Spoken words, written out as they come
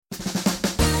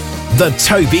The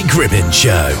Toby Gribbin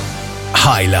Show.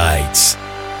 Highlights.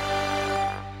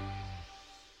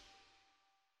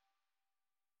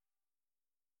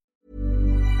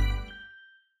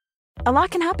 A lot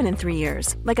can happen in 3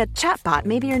 years, like a chatbot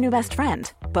may be your new best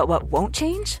friend. But what won't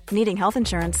change? Needing health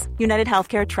insurance. United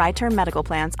Healthcare Tri-Term Medical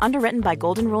Plans, underwritten by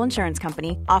Golden Rule Insurance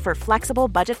Company, offer flexible,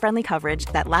 budget-friendly coverage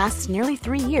that lasts nearly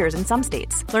 3 years in some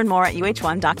states. Learn more at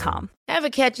uh1.com.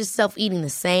 Ever catch yourself eating the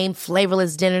same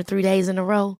flavorless dinner 3 days in a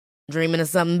row? Dreaming of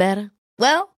something better?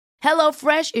 Well,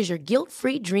 HelloFresh is your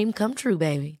guilt-free dream come true,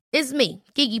 baby. It's me,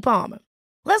 Keke Palmer.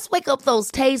 Let's wake up those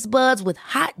taste buds with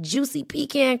hot, juicy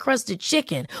pecan-crusted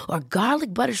chicken or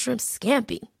garlic butter shrimp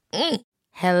scampi.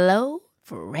 Hello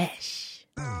Fresh.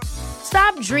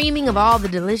 Stop dreaming of all the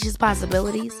delicious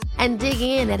possibilities and dig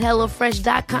in at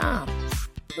HelloFresh.com.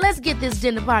 Let's get this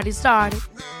dinner party started.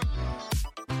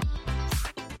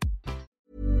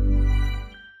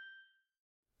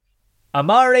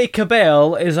 Amari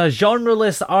Cabell is a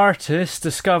genreless artist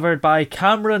discovered by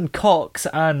Cameron Cox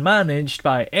and managed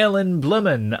by Ellen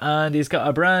Blumen, and he's got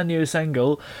a brand new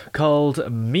single called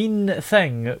Mean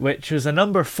Thing, which was a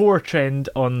number 4 trend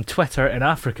on Twitter in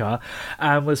Africa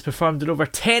and was performed at over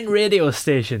 10 radio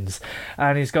stations,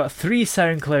 and he's got 3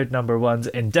 SoundCloud number 1s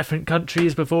in different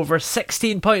countries with over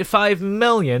 16.5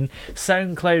 million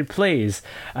SoundCloud plays,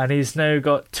 and he's now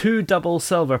got 2 double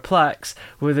silver plaques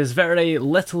with his very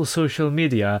little social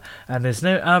media, and is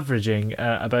now averaging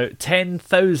about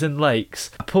 10,000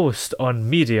 likes a post on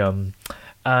Medium,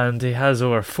 and he has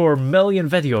over 4 million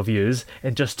video views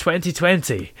in just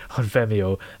 2020 on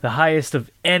Vimeo, the highest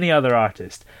of any other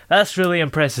artist. That's really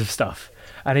impressive stuff,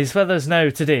 and he's with us now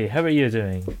today. How are you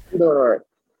doing? I'm doing all right.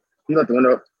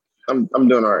 I'm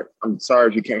doing all right. I'm sorry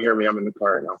if you can't hear me. I'm in the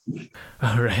car right now.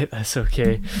 All right, that's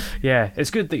okay. Yeah, it's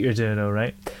good that you're doing all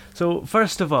right. So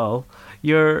first of all,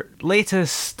 your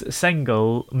latest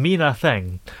single, Mean a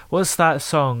Thing, what's that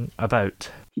song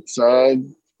about? It's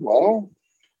well,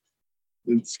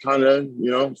 it's kind of,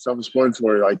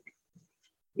 self-explanatory. Like,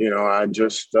 I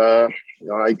just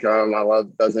my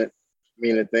love doesn't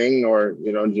mean a thing, or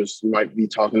just you might be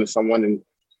talking to someone and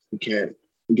you can't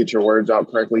get your words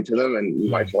out correctly to them, and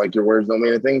you might feel like your words don't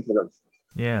mean a thing to them.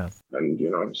 Yeah.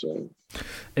 And so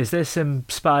is this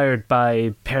inspired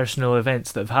by personal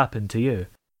events that have happened to you?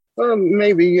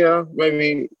 Maybe, yeah.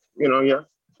 Maybe, yeah.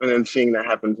 And then seeing that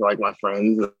happen to, like, my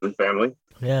friends and family.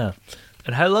 Yeah.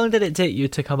 And how long did it take you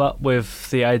to come up with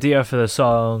the idea for the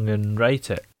song and write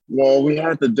it? Well, we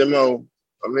had the demo.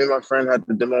 Me and my friend had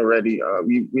the demo ready.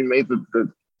 We made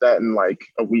that in, like,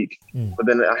 a week. But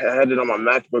then I had it on my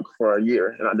MacBook for a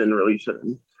year, and I didn't release it.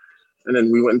 And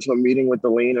then we went into a meeting with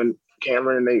Deline and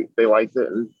Cameron, and they liked it,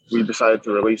 and we decided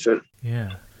to release it.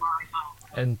 Yeah.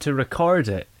 And to record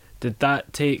it, did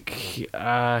that take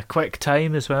quick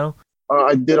time as well?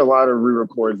 I did a lot of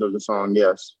re-records of the song,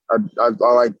 yes. I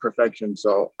like perfection,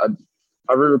 so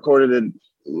I re-recorded it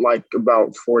like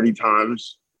about 40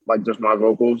 times, like just my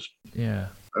vocals. Yeah.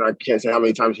 And I can't say how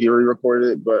many times he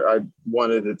re-recorded it, but I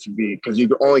wanted it to be, because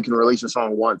you only can release a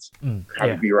song once, have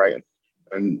it be right.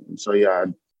 And so, yeah,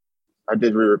 I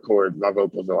did re-record my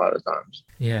vocals a lot of times.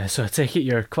 Yeah, so I take it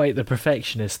you're quite the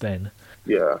perfectionist then.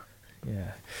 Yeah.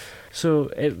 Yeah.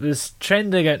 So it was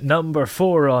trending at number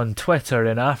 4 on Twitter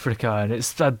in Africa, and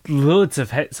it's had loads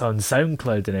of hits on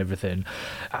SoundCloud and everything.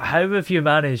 How have you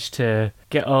managed to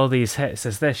get all these hits?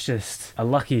 Is this just a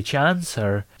lucky chance,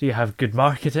 or do you have good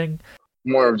marketing?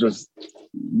 More of just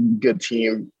good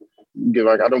team.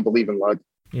 I don't believe in luck.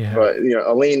 Yeah. But,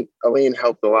 Aline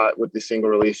helped a lot with the single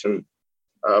release, and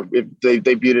they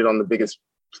debuted it on the biggest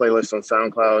playlist on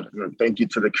SoundCloud. And thank you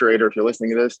to the curator if you're listening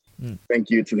to this. Thank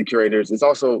you to the curators. It's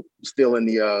also still in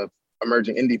the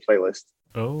emerging indie playlist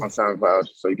on SoundCloud,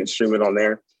 so you can stream it on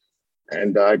there.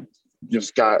 And I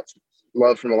just got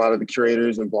love from a lot of the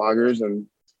curators and bloggers, and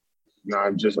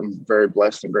I'm very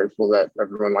blessed and grateful that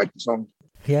everyone liked the song.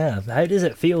 Yeah, how does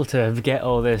it feel to get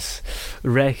all this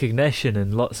recognition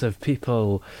and lots of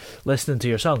people listening to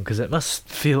your song? Because it must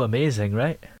feel amazing,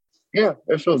 right? Yeah,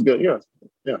 it feels good. Yeah.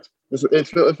 It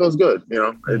feels good,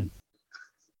 It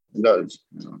does.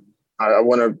 I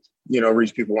want to,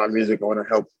 reach people with my music. I want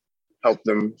to help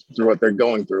them through what they're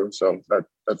going through. So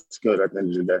that's good at the end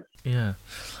of the day. Yeah.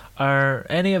 Are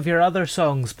any of your other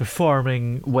songs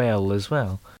performing well as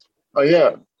well? Oh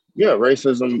yeah.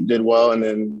 Racism did well, and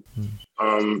then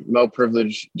Mel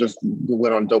Privilege just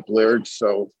went on dope lyrics.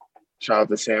 So shout out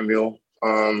to Samuel.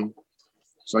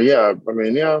 So yeah,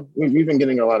 we've been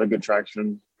getting a lot of good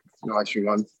traction in the last few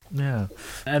months. Yeah.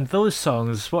 And those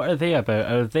songs, what are they about?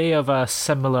 Are they of a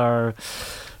similar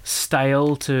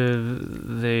style to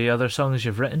the other songs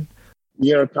you've written?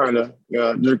 Yeah, kind of.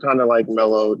 Yeah, they're kind of like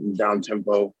mellow, down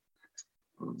tempo,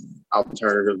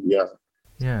 alternative. Yeah.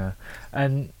 Yeah.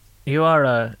 And you are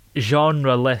a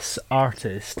genre-less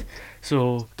artist,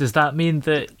 so does that mean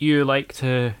that you like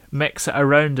to mix it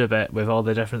around a bit with all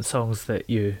the different songs that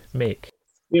you make?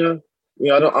 Yeah,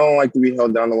 yeah. I don't like to be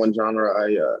held down to one genre.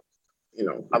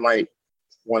 I might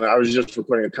when I was just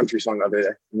recording a country song the other day,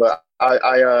 but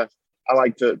I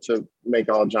like to make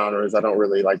all genres. I don't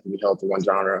really like to be held to one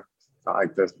genre. I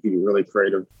like to be really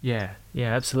creative. Yeah,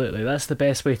 yeah, absolutely. That's the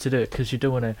best way to do it, because you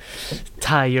don't want to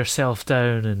tie yourself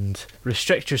down and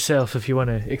restrict yourself if you want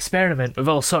to experiment with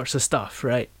all sorts of stuff,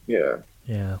 right? Yeah.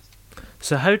 Yeah.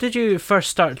 So how did you first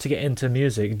start to get into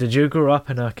music? Did you grow up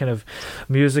in a kind of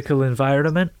musical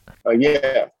environment?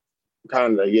 Yeah,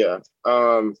 kind of. Yeah.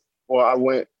 Well, I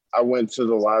went to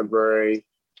the library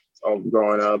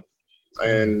growing up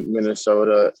in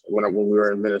Minnesota when we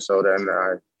were in Minnesota, and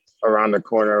around the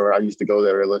corner I used to go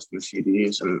there to listen to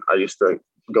CDs, and I used to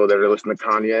go there to listen to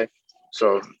Kanye.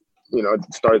 So,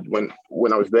 it started when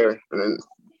I was there, and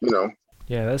then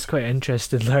Yeah, that's quite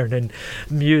interesting, learning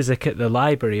music at the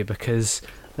library, because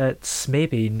that's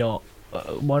maybe not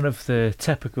one of the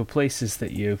typical places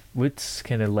that you would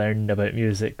kind of learn about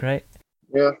music, right?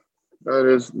 yeah, that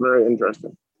is very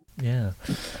interesting. Yeah.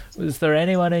 Was there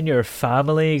anyone in your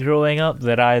family growing up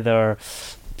that either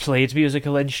played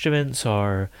musical instruments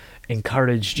or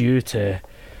encouraged you to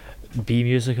be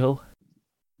musical?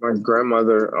 My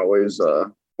grandmother always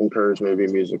encouraged me to be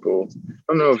musical.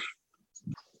 I don't know if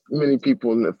many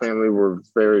people in the family were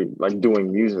very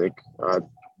doing music, but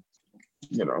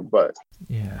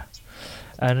Yeah.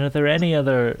 And are there any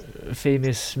other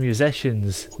famous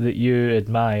musicians that you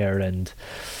admire and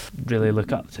really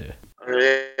look up to?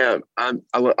 yeah,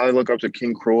 I look up to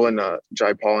King Krul and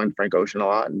Jai Paul and Frank Ocean a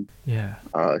lot, and Yeah.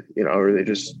 really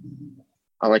just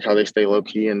I like how they stay low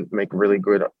key and make really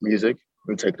good music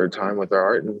and take their time with their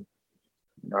art, and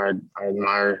I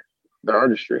admire their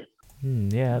artistry.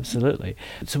 Yeah, absolutely.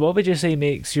 So what would you say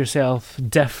makes yourself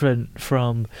different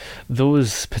from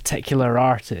those particular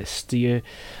artists? Do you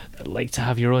like to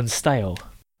have your own style?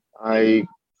 It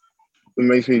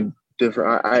makes me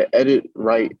different. I edit,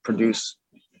 write, produce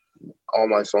all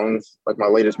my songs. Like my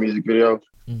latest music video,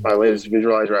 my latest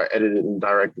visualizer, I edited and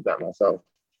directed that myself.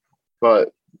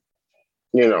 But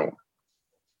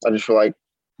I just feel like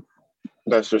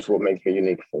that's just what makes me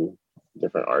unique from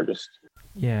different artists.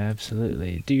 Yeah,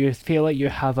 absolutely. Do you feel like you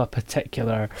have a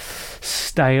particular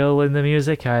style in the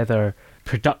music, either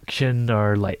production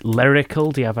or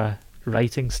lyrical? Do you have a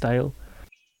writing style?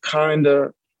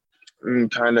 Kinda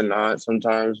not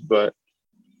sometimes, but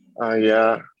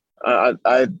yeah.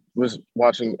 I was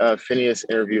watching a Phineas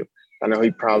interview. I know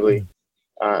he probably,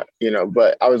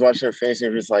 but I was watching a Phineas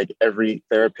interview. It's like every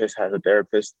therapist has a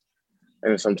therapist,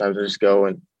 and sometimes I just go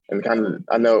and kind of,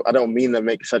 I know I don't mean to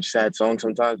make such sad songs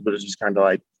sometimes, but it's just kind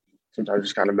of sometimes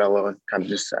just kind of mellow and kind of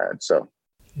just sad. So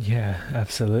Yeah,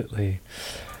 absolutely.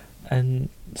 And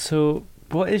so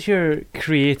what is your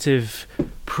creative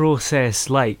process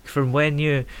like from when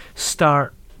you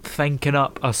start thinking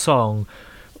up a song?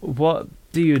 What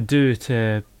do you do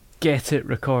to get it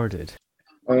recorded?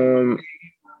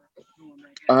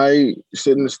 I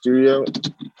sit in the studio,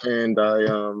 and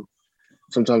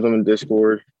sometimes I'm in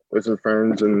Discord with some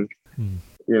friends, and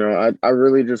I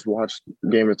really just watch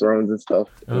Game of Thrones and stuff,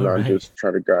 and I just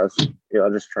try to gas. I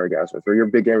just try to gas it. Are you a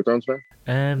big Game of Thrones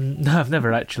fan? No, I've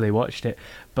never actually watched it,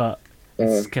 but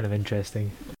it's kind of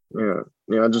interesting. Yeah.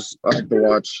 I like to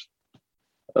watch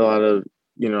a lot of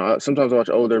sometimes I watch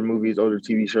older movies, older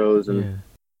TV shows, and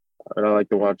I like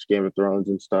to watch Game of Thrones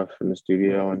and stuff in the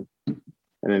studio, and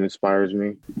it inspires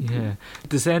me. Yeah.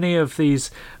 Does any of these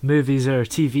movies or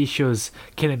TV shows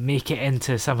kind of make it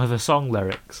into some of the song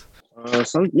lyrics?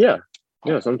 Sometimes, yeah.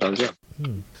 This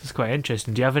is quite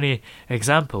interesting. Do you have any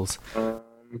examples?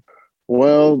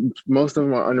 Well, most of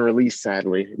them are unreleased,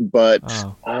 sadly. But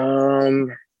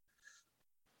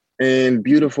in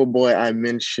Beautiful Boy, I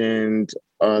mentioned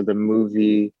the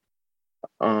movie.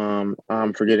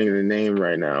 I'm forgetting the name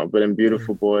right now, but in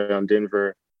Beautiful Boy on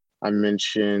Denver, I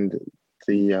mentioned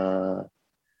the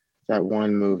that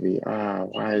one movie.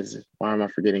 Why am I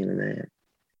forgetting the name?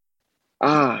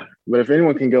 But if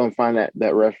anyone can go and find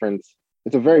that reference,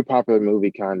 it's a very popular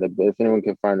movie, kind of. But if anyone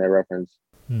can find that reference,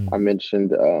 I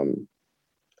mentioned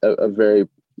a very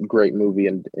great movie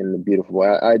in The Beautiful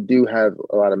Boy. I do have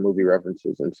a lot of movie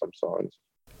references in some songs.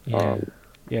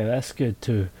 Yeah, that's good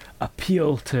to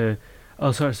appeal to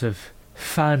all sorts of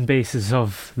fan bases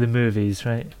of the movies,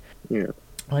 right? Yeah.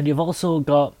 And you've also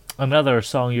got another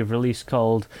song you've released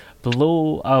called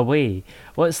Blow Away.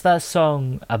 What's that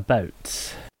song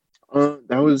about?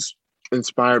 That was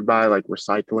inspired by like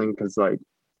recycling, because like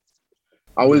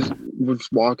I was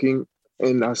walking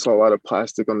and I saw a lot of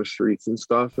plastic on the streets and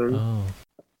stuff, and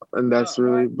that's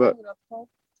really, but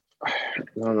I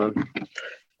don't know.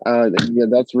 Yeah,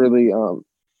 that's really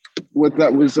what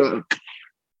that was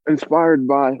inspired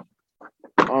by.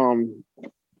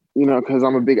 You know, because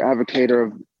I'm a big advocate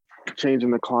of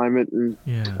changing the climate and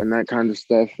that kind of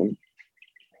stuff, and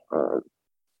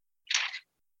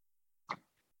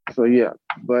so yeah.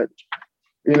 But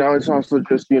you know, it's also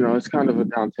just, you know, it's kind of a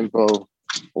down tempo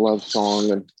love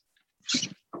song, and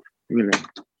you know.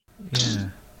 Yeah.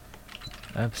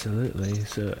 Absolutely.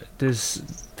 So does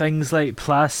things like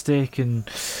plastic and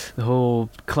the whole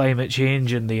climate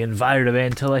change and the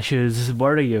environmental issues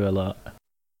worry you a lot?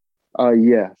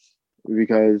 Yes,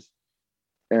 because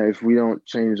if we don't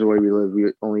change the way we live,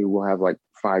 we only will have like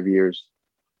 5 years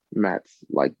max.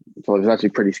 Like, so it's actually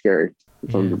pretty scary.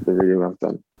 Some of the video I've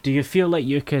done. Do you feel like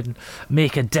you can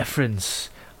make a difference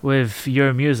with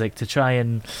your music to try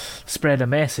and spread a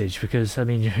message? Because I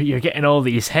mean, you're getting all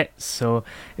these hits, so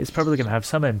it's probably going to have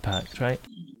some impact, right?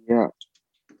 Yeah,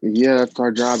 that's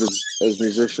our job as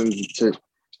musicians to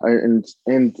and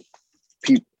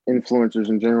influencers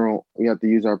in general. We have to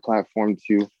use our platform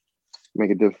to make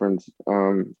a difference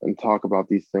and talk about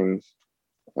these things.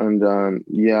 And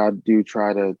I do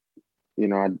try to, you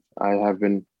know, I have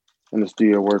been in the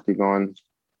studio working on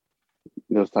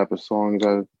those type of songs.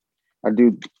 I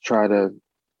do try to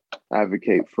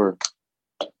advocate for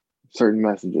certain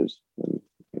messages, and,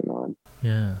 you know.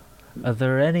 Yeah. Are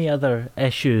there any other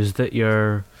issues that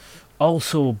you're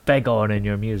also big on in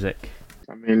your music?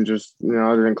 I mean, just, you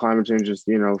know, other than climate change, just,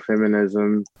 you know,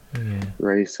 feminism,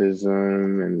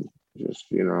 racism, and just,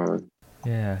 you know.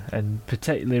 Yeah, and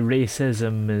particularly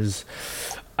racism is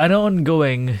an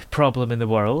ongoing problem in the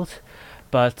world,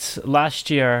 but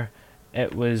last year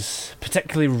it was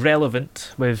particularly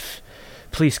relevant with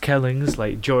police killings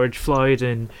like George Floyd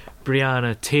and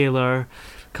Breonna Taylor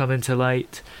coming to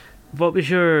light. What was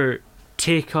your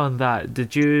take on that?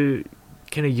 Did you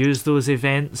kind of use those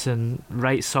events and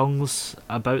write songs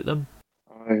about them?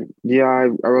 I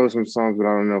wrote some songs, but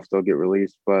I don't know if they'll get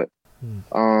released. But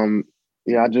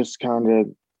I just kind of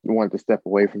wanted to step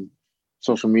away from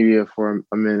social media for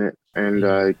a minute, and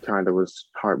it kind of was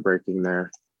heartbreaking there.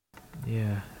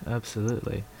 Yeah,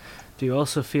 absolutely. Do you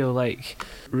also feel like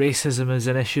racism is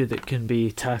an issue that can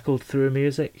be tackled through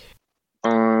music?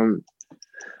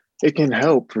 It can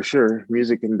help, for sure.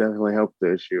 Music can definitely help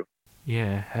the issue.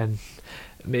 Yeah, and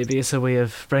maybe it's a way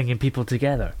of bringing people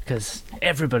together, because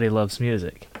everybody loves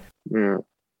music. Yeah.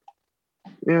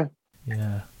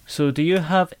 So do you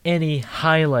have any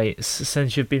highlights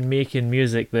since you've been making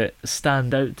music that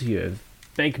stand out to you?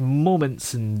 Big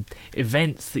moments and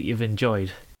events that you've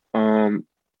enjoyed?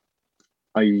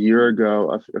 A year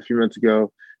ago, a few months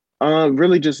ago,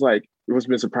 really just like what's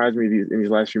been surprising me in these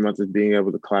last few months is being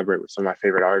able to collaborate with some of my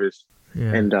favorite artists,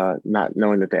 and not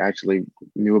knowing that they actually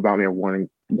knew about me or wanted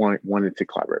to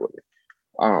collaborate with me.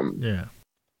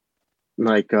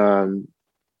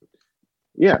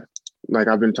 Like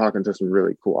I've been talking to some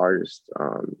really cool artists.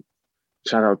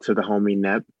 Shout out to the homie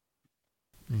Neb.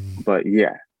 But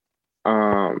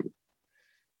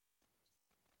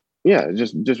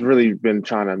just really been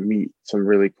trying to meet some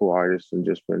really cool artists, and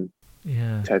just been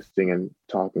texting and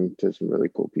talking to some really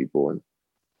cool people,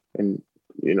 and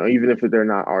you know, even if they're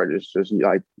not artists, just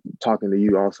like talking to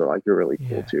you also, like you're really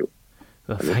cool too.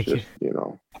 Well, thank you. You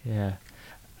know. Yeah.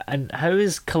 And how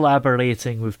is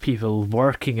collaborating with people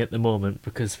working at the moment?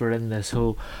 Because we're in this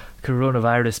whole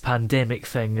coronavirus pandemic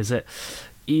thing. Is it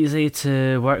easy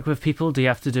to work with people? Do you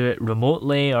have to do it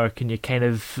remotely, or can you kind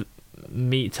of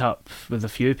meet up with a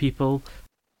few people?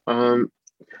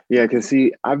 Because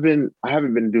see, I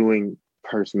haven't been doing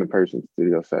person-to-person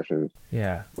studio sessions.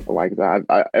 Yeah. Like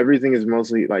that. Everything is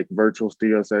mostly like virtual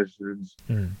studio sessions.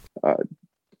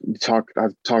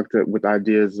 I've talked with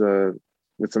ideas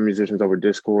with some musicians over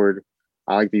Discord.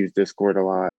 I like to use Discord a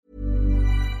lot.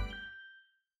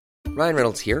 Ryan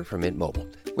Reynolds here from Mint Mobile.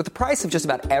 With the price of just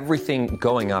about everything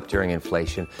going up during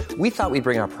inflation, we thought we'd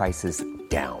bring our prices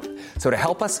down. So to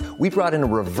help us, we brought in a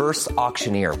reverse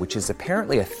auctioneer, which is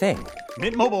apparently a thing.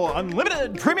 Mint Mobile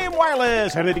Unlimited Premium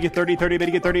Wireless. How to get 30, 30, bit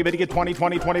to get 30, bit to get 20,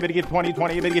 20, 20, bit to get 20,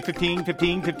 20, bit to get 15,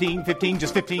 15, 15, 15,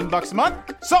 just $15 a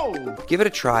month? Sold! Give it a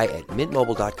try at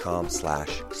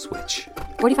mintmobile.com/switch.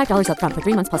 $45 up front for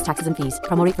 3 months plus taxes and fees.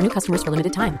 Promo rate for new customers for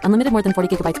limited time. Unlimited more than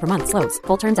 40 gigabytes per month. Slows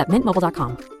full terms at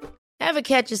mintmobile.com. Ever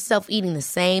catch yourself eating the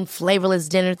same flavorless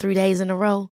dinner 3 days in a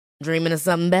row? Dreaming of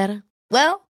something better?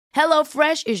 Well,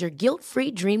 HelloFresh is your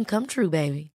guilt-free dream come true,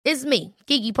 baby. It's me,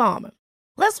 Keke Palmer.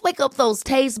 Let's wake up those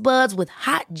taste buds with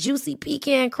hot, juicy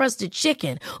pecan-crusted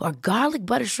chicken or garlic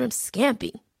butter shrimp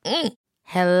scampi.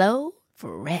 Hello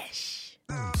Fresh.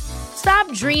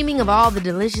 Stop dreaming of all the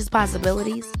delicious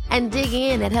possibilities and dig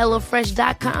in at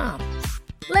HelloFresh.com.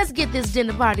 Let's get this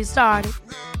dinner party started.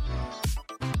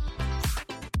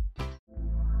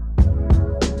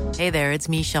 Hey there, it's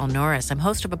Michelle Norris. I'm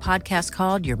host of a podcast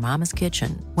called Your Mama's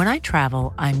Kitchen. When I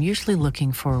travel, I'm usually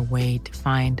looking for a way to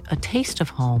find a taste of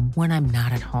home when I'm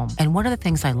not at home. And one of the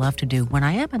things I love to do when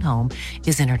I am at home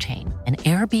is entertain. And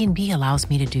Airbnb allows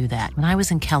me to do that. When I was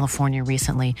in California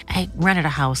recently, I rented a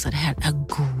house that had a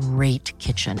great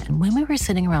kitchen. And when we were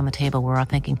sitting around the table, we were all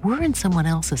thinking, we're in someone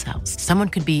else's house. Someone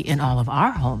could be in all of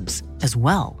our homes as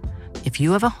well. If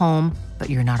you have a home, but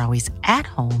you're not always at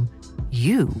home,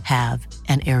 you have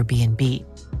an Airbnb.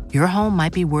 Your home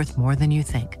might be worth more than you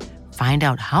think. Find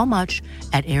out how much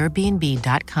at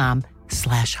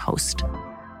airbnb.com/host.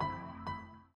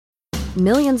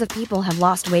 Millions of people have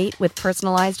lost weight with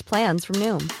personalized plans from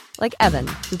Noom. Like Evan,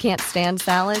 who can't stand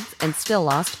salads and still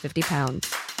lost 50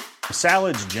 pounds.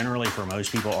 Salads generally for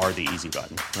most people are the easy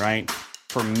button, right?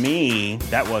 For me,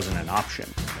 that wasn't an option.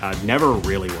 I never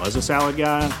really was a salad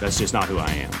guy. That's just not who I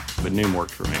am. But Noom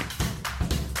worked for me.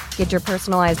 Get your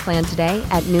personalized plan today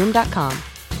at Noom.com.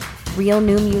 Real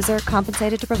Noom user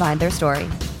compensated to provide their story.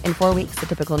 In 4 weeks, the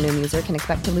typical Noom user can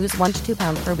expect to lose 1 to 2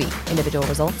 pounds per week. Individual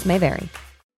results may vary.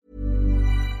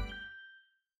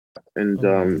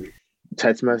 And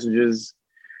text messages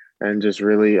and just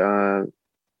really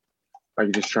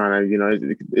like just trying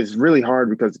to, it's really hard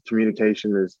because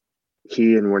communication is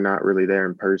key and we're not really there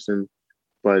in person,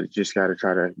 but just got to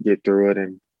try to get through it.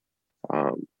 And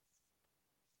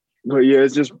but yeah,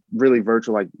 it's just really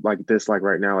virtual, like this, like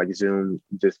right now, like Zoom,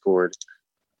 Discord.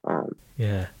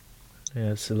 Yeah,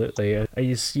 absolutely. Are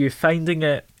you finding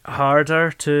it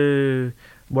harder to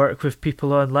work with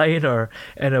people online, or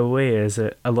in a way is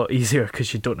it a lot easier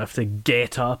because you don't have to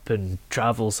get up and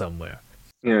travel somewhere?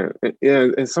 Yeah.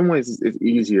 In some ways it's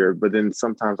easier, but then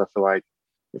sometimes I feel like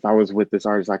if I was with this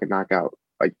artist, I could knock out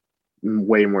like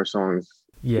way more songs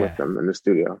with them in the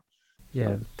studio.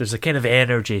 Yeah, there's a kind of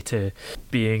energy to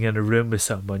being in a room with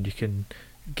someone. You can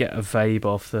get a vibe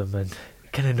off them and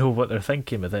kind of know what they're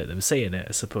thinking without them saying it,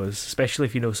 I suppose, especially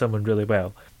if you know someone really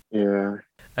well. Yeah.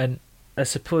 And I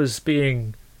suppose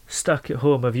being stuck at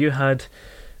home, have you had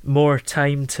more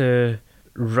time to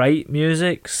write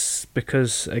music?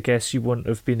 Because I guess you wouldn't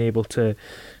have been able to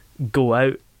go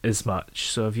out as much.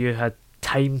 So have you had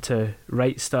time to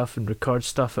write stuff and record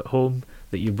stuff at home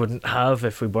that you wouldn't have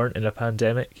if we weren't in a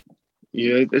pandemic?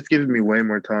 Yeah, it's given me way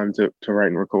more time to write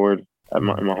and record at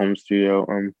my home studio.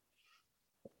 And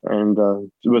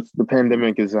with the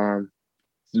pandemic it's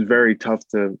very tough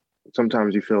to.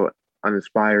 Sometimes you feel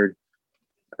uninspired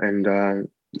and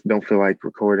don't feel like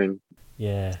recording.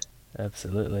 Yeah,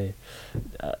 absolutely.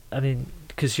 I mean,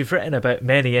 because you've written about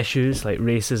many issues like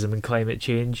racism and climate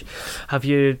change. Have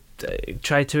you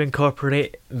tried to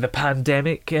incorporate the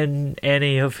pandemic in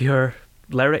any of your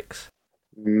lyrics?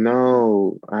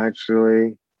 No,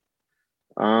 actually,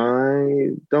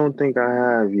 I don't think I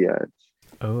have yet.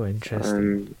 Oh,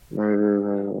 interesting.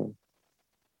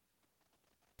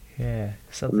 Yeah,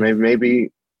 something.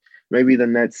 Maybe the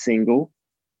next single,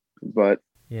 but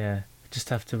yeah, just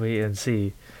have to wait and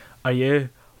see. Are you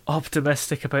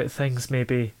optimistic about things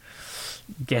maybe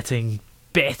getting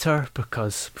better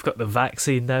because we've got the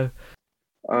vaccine now?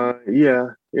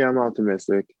 Yeah, I'm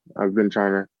optimistic. I've been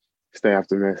trying to stay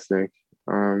optimistic.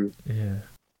 Yeah.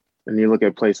 And you look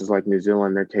at places like New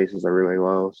Zealand, their cases are really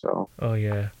low. So. Oh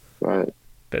yeah. But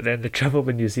then the trouble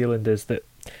with New Zealand is that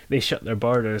they shut their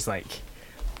borders like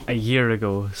a year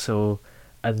ago. So,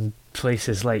 and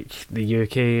places like the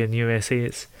UK and USA,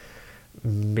 it's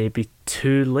maybe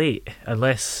too late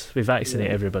unless we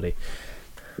vaccinate everybody.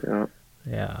 Yeah.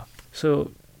 Yeah.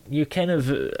 So you kind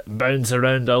of bounce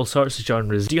around all sorts of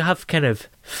genres. Do you have kind of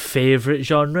favourite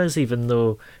genres, even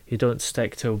though you don't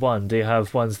stick to one? Do you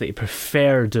have ones that you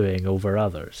prefer doing over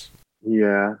others?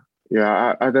 Yeah.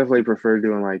 I definitely prefer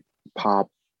doing like pop,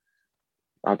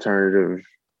 alternative,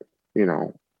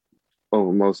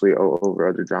 mostly over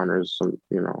other genres.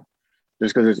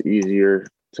 Just because it's easier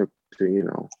to.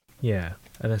 Yeah,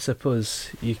 and I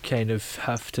suppose you kind of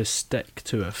have to stick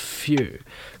to a few,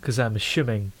 because I'm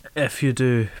assuming if you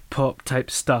do pop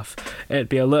type stuff, it'd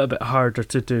be a little bit harder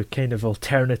to do kind of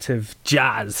alternative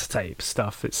jazz type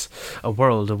stuff. It's a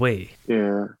world away.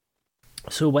 Yeah.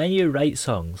 So when you write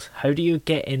songs, how do you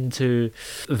get into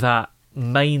that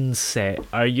mindset?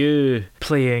 Are you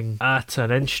playing at an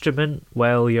instrument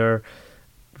while you're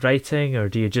writing, or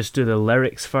do you just do the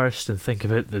lyrics first and think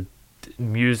about the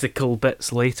musical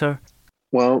bits later?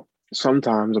 Well,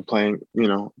 sometimes I'm playing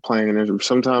an instrument.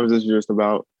 Sometimes it's just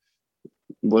about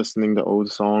listening to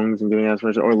old songs and getting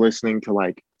inspiration, or listening to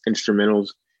like instrumentals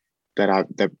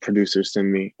that producers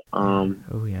send me.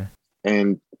 Oh yeah.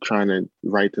 And trying to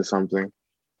write to something.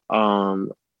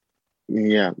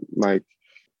 Yeah, like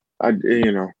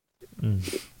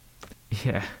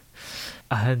Yeah.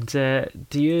 And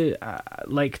do you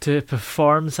like to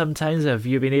perform sometimes? Have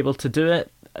you been able to do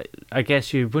it? I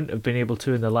guess you wouldn't have been able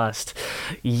to in the last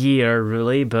year,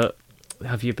 really, but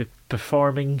have you been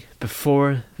performing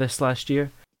before this last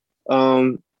year?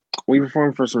 We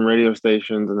performed for some radio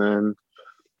stations, and then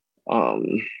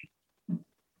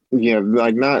yeah,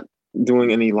 like not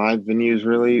doing any live venues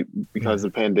really because the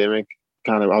pandemic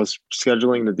I was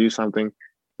scheduling to do something,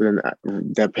 but then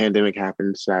that pandemic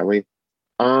happened, sadly.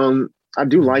 I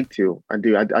do like to. I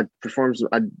do. I performed.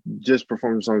 I just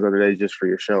performed songs the other day just for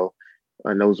your show,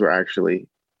 and those were actually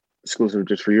exclusive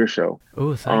just for your show.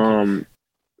 Oh, thank you.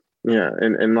 Yeah,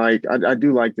 and like I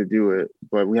do like to do it,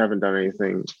 but we haven't done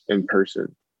anything in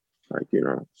person,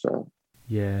 so.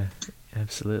 Yeah,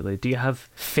 absolutely. Do you have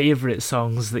favorite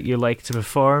songs that you like to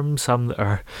perform? Some that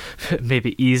are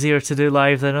maybe easier to do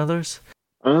live than others?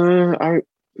 I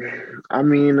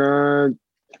mean,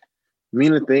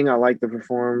 Mean a Thing I like to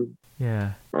perform.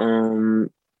 Yeah. I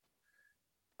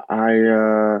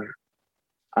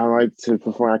like to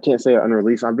perform. I can't say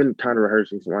unreleased. I've been kind of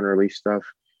rehearsing some unreleased stuff.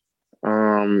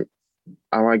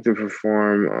 I like to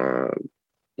perform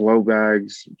Blow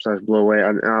Bags / Blow Away.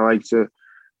 I like to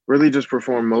really just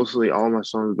perform mostly all my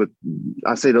songs, but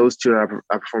I say those two I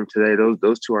performed today.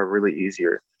 Those two are really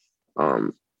easier.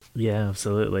 Yeah,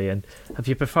 absolutely. And have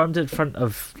you performed in front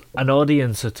of an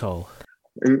audience at all?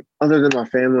 And other than my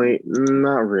family,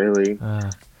 not really.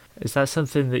 Is that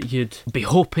something that you'd be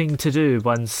hoping to do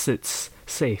once it's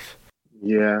safe?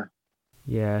 Yeah.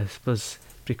 Yeah, I suppose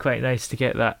it'd be quite nice to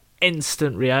get that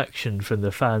instant reaction from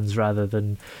the fans rather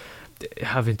than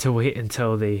having to wait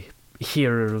until they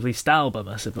hear a released album,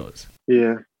 I suppose.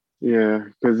 Yeah,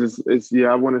 because it's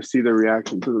I want to see the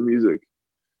reaction to the music.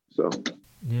 So.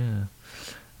 Yeah.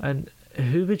 And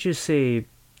who would you say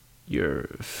your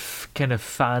kind of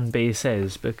fan base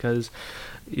is? Because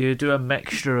you do a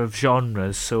mixture of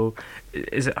genres, so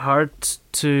is it hard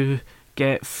to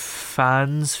get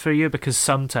fans for you? Because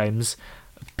sometimes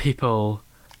people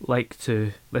like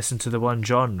to listen to the one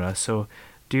genre, so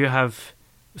do you have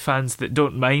fans that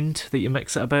don't mind that you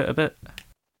mix it about a bit?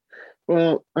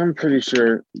 Well, I'm pretty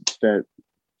sure that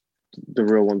the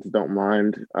real ones don't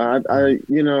mind. I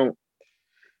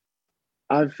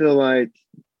feel like,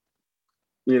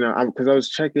 because I was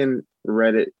checking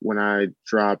Reddit when I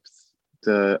dropped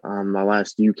the my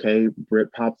last UK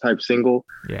Britpop type single.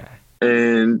 Yeah.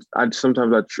 And I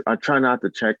try not to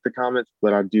check the comments,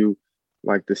 but I do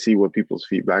like to see what people's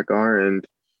feedback are, and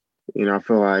I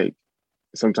feel like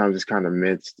sometimes it's kind of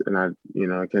mixed, and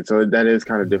so that is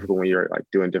kind of difficult when you're like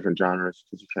doing different genres,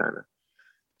 because you kind of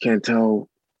can't tell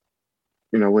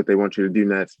what they want you to do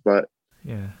next. But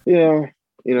it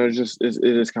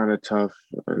is kind of tough,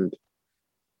 and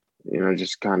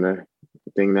just kind of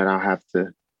thing that I'll have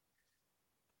to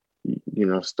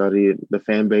study the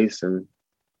fan base and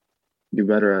do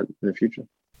better at in the future.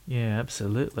 Yeah,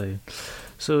 absolutely.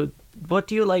 So what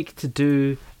do you like to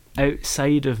do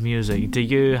outside of music? Do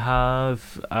you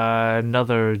have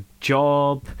another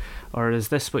job, or is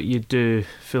this what you do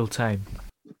full time?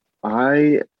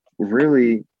 This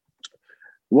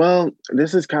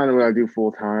is kind of what I do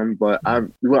full time, but I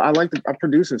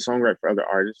produce and songwrite for other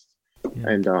artists,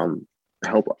 and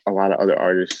help a lot of other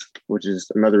artists, which is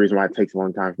another reason why it takes a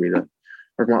long time for me to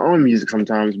work my own music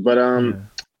sometimes. But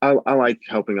I like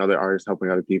helping other artists, helping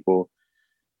other people.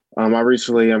 I'm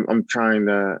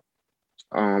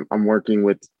working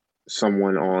with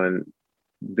someone on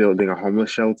building a homeless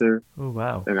shelter. Oh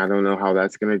wow! And I don't know how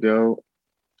that's gonna go,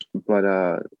 but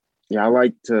I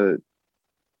like to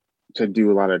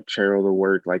do a lot of charitable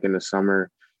work. Like in the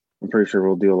summer, I'm pretty sure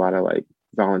we'll do a lot of like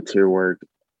volunteer work,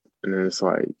 and then it's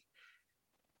like,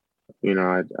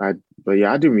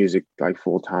 I do music like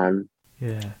full time.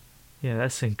 Yeah,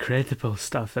 that's incredible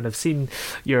stuff. And I've seen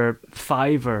your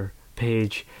Fiverr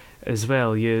page as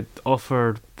well. You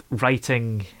offer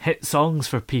writing hit songs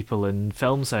for people and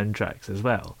film soundtracks as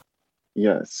well.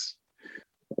 Yes.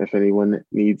 If anyone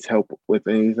needs help with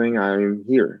anything, I'm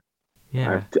here.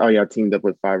 Yeah. I teamed up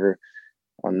with Fiverr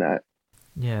on that.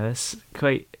 Yeah, that's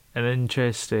quite an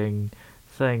interesting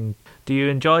thing. Do you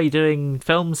enjoy doing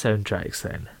film soundtracks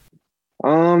then?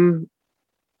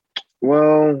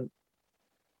 Well,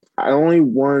 the only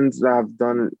ones that I've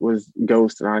done was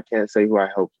Ghost, and I can't say who I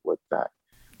helped with that.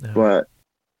 No. But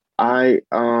I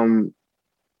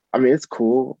I mean, it's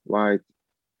cool. Like,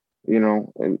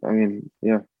 and I mean,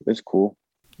 yeah, it's cool.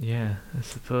 Yeah, I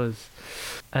suppose.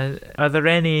 And are there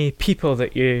any people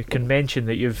that you can mention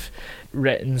that you've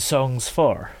written songs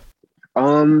for?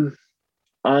 I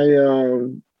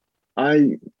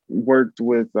worked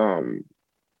with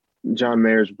John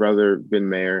Mayer's brother, Ben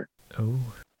Mayer. Oh.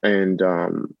 And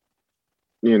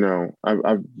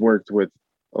I've worked with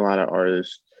a lot of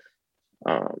artists.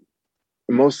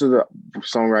 Most of the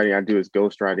songwriting I do is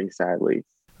ghostwriting, sadly.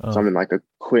 So I'm in like a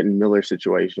Quentin Miller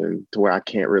situation to where I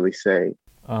can't really say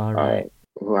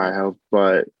who I help.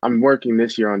 But I'm working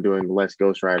this year on doing less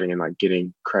ghostwriting and like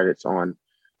getting credits on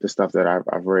the stuff that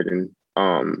I've written.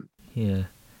 Yeah,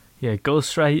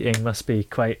 ghostwriting must be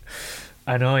quite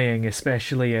annoying,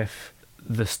 especially if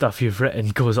the stuff you've written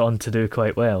goes on to do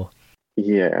quite well.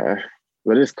 Yeah,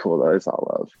 but it's cool though. It's all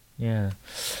love. Yeah.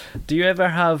 Do you ever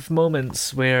have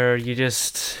moments where you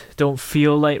just don't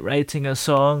feel like writing a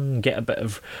song, get a bit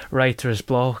of writer's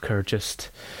block, or just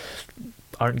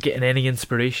aren't getting any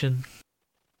inspiration?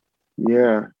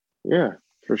 Yeah,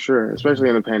 for sure. Especially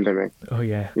in the pandemic. Oh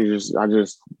yeah. I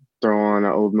just throw on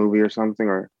an old movie or something,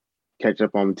 or catch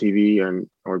up on the TV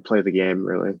or play the game,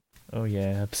 really. Oh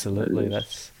yeah, absolutely.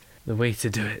 That's the way to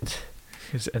do it.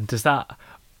 And does that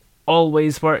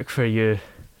always work for you?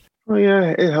 Well,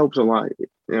 yeah, it helps a lot.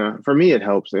 Yeah, for me, it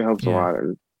helps. It helps a lot,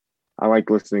 and I like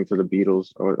listening to the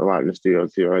Beatles a lot in the studio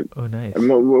too. Oh, nice. And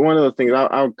one of the things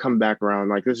I'll come back around.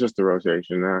 Like, it's just the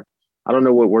rotation. I don't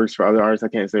know what works for other artists. I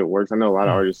can't say it works. I know a lot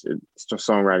of artists. It's just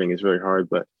songwriting is really hard,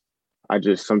 but I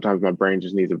just sometimes my brain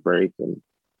just needs a break, and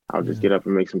I'll just get up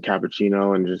and make some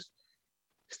cappuccino and just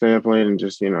stay up late and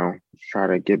just try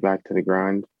to get back to the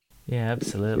grind. Yeah,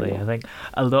 absolutely. I think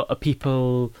a lot of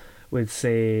people would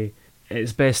say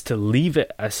it's best to leave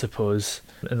it, I suppose,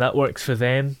 and that works for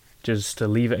them, just to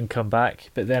leave it and come back.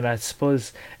 But then I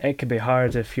suppose it can be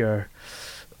hard if you're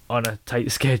on a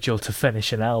tight schedule to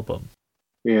finish an album.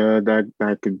 Yeah,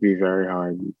 that could be very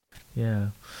hard.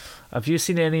 Yeah. Have you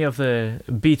seen any of the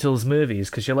Beatles movies?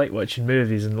 Because you like watching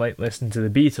movies and like listening to the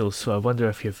Beatles, so I wonder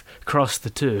if you've crossed the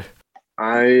two.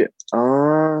 I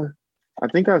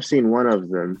think I've seen one of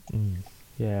them.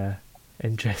 Yeah,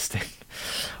 interesting.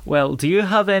 Well, do you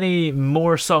have any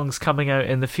more songs coming out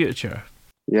in the future?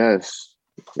 Yes,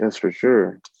 for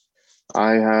sure.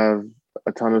 I have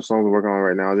a ton of songs working on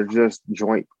right now. They're just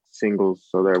joint singles,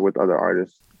 so they're with other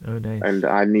artists. Oh, nice. And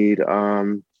I need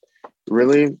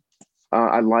really.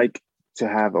 I'd like to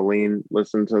have Aline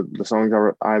listen to the songs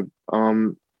I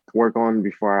work on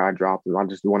before I drop them. I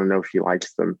just want to know if she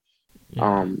likes them.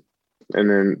 Yeah. And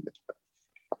then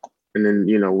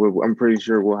I'm pretty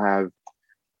sure we'll have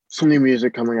some new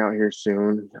music coming out here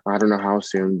soon. I don't know how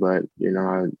soon, but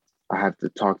I have to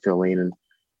talk to Aline,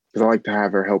 because I like to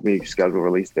have her help me schedule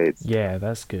release dates. Yeah,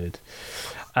 that's good.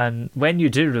 And when you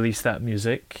do release that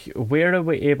music, where are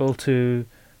we able to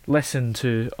listen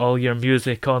to all your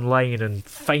music online and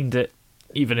find it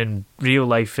even in real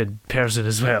life in person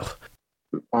as well?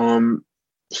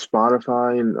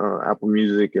 Spotify and Apple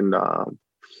Music and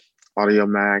Audio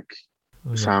Mac,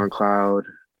 SoundCloud.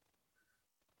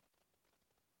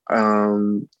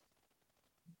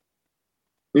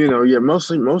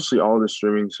 Mostly all the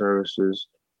streaming services.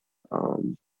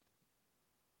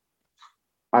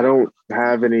 I don't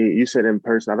have any. You said in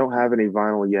person. I don't have any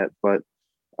vinyl yet, but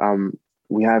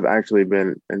we have actually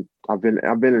been, and I've been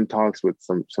in talks with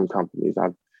some companies.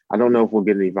 I don't know if we'll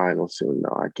get any vinyl soon,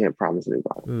 though. I can't promise any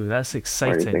vinyl. Ooh, that's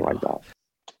exciting. Or anything like that.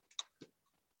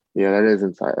 Yeah, that is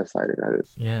exciting. That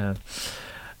is. Yeah.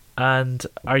 And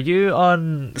are you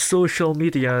on social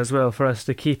media as well for us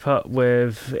to keep up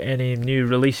with any new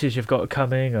releases you've got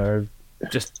coming, or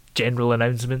just general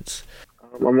announcements?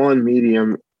 I'm on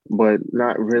Medium, but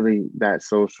not really that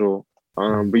social.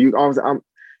 But you can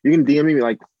DM me,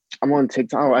 like, I'm on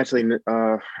TikTok. Oh, actually,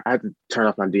 I have to turn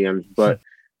off my DMs, but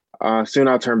soon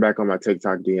I'll turn back on my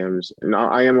TikTok DMs. And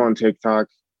I am on TikTok.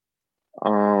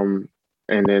 And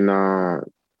then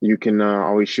you can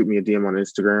always shoot me a DM on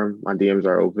Instagram. My DMs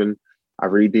are open. I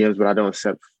read DMs, but I don't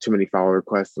accept too many follow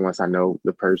requests unless I know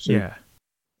the person. Yeah.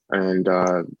 And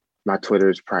my Twitter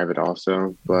is private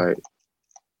also, but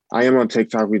I am on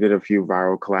TikTok. We did a few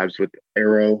viral collabs with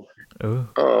Arrow. Oh.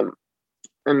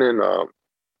 And then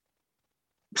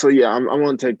so yeah, I'm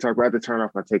on TikTok. I have to turn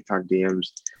off my TikTok DMs.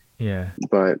 Yeah.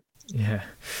 But yeah.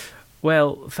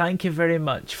 Well, thank you very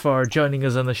much for joining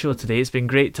us on the show today. It's been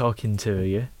great talking to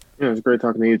you. Yeah, it's great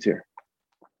talking to you too.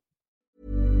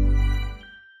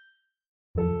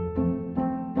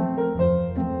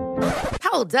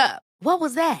 Hold up. What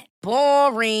was that?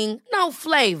 Boring. No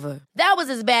flavor. That was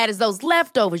as bad as those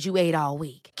leftovers you ate all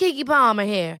week. Keke Palmer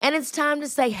here, and it's time to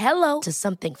say hello to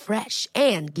something fresh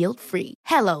and guilt-free.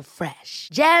 Hello Fresh.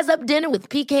 Jazz up dinner with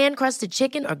pecan-crusted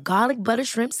chicken or garlic butter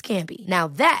shrimp scampi. Now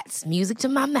that's music to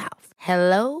my mouth.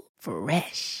 Hello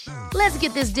Fresh. Let's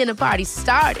get this dinner party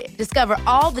started. Discover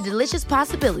all the delicious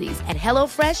possibilities at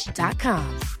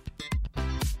hellofresh.com.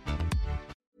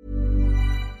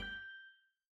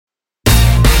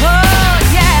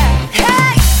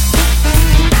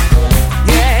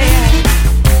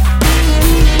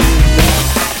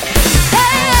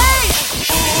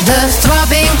 The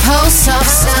throbbing pulse of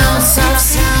sound.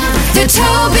 The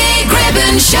Toby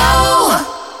Gribbon Show.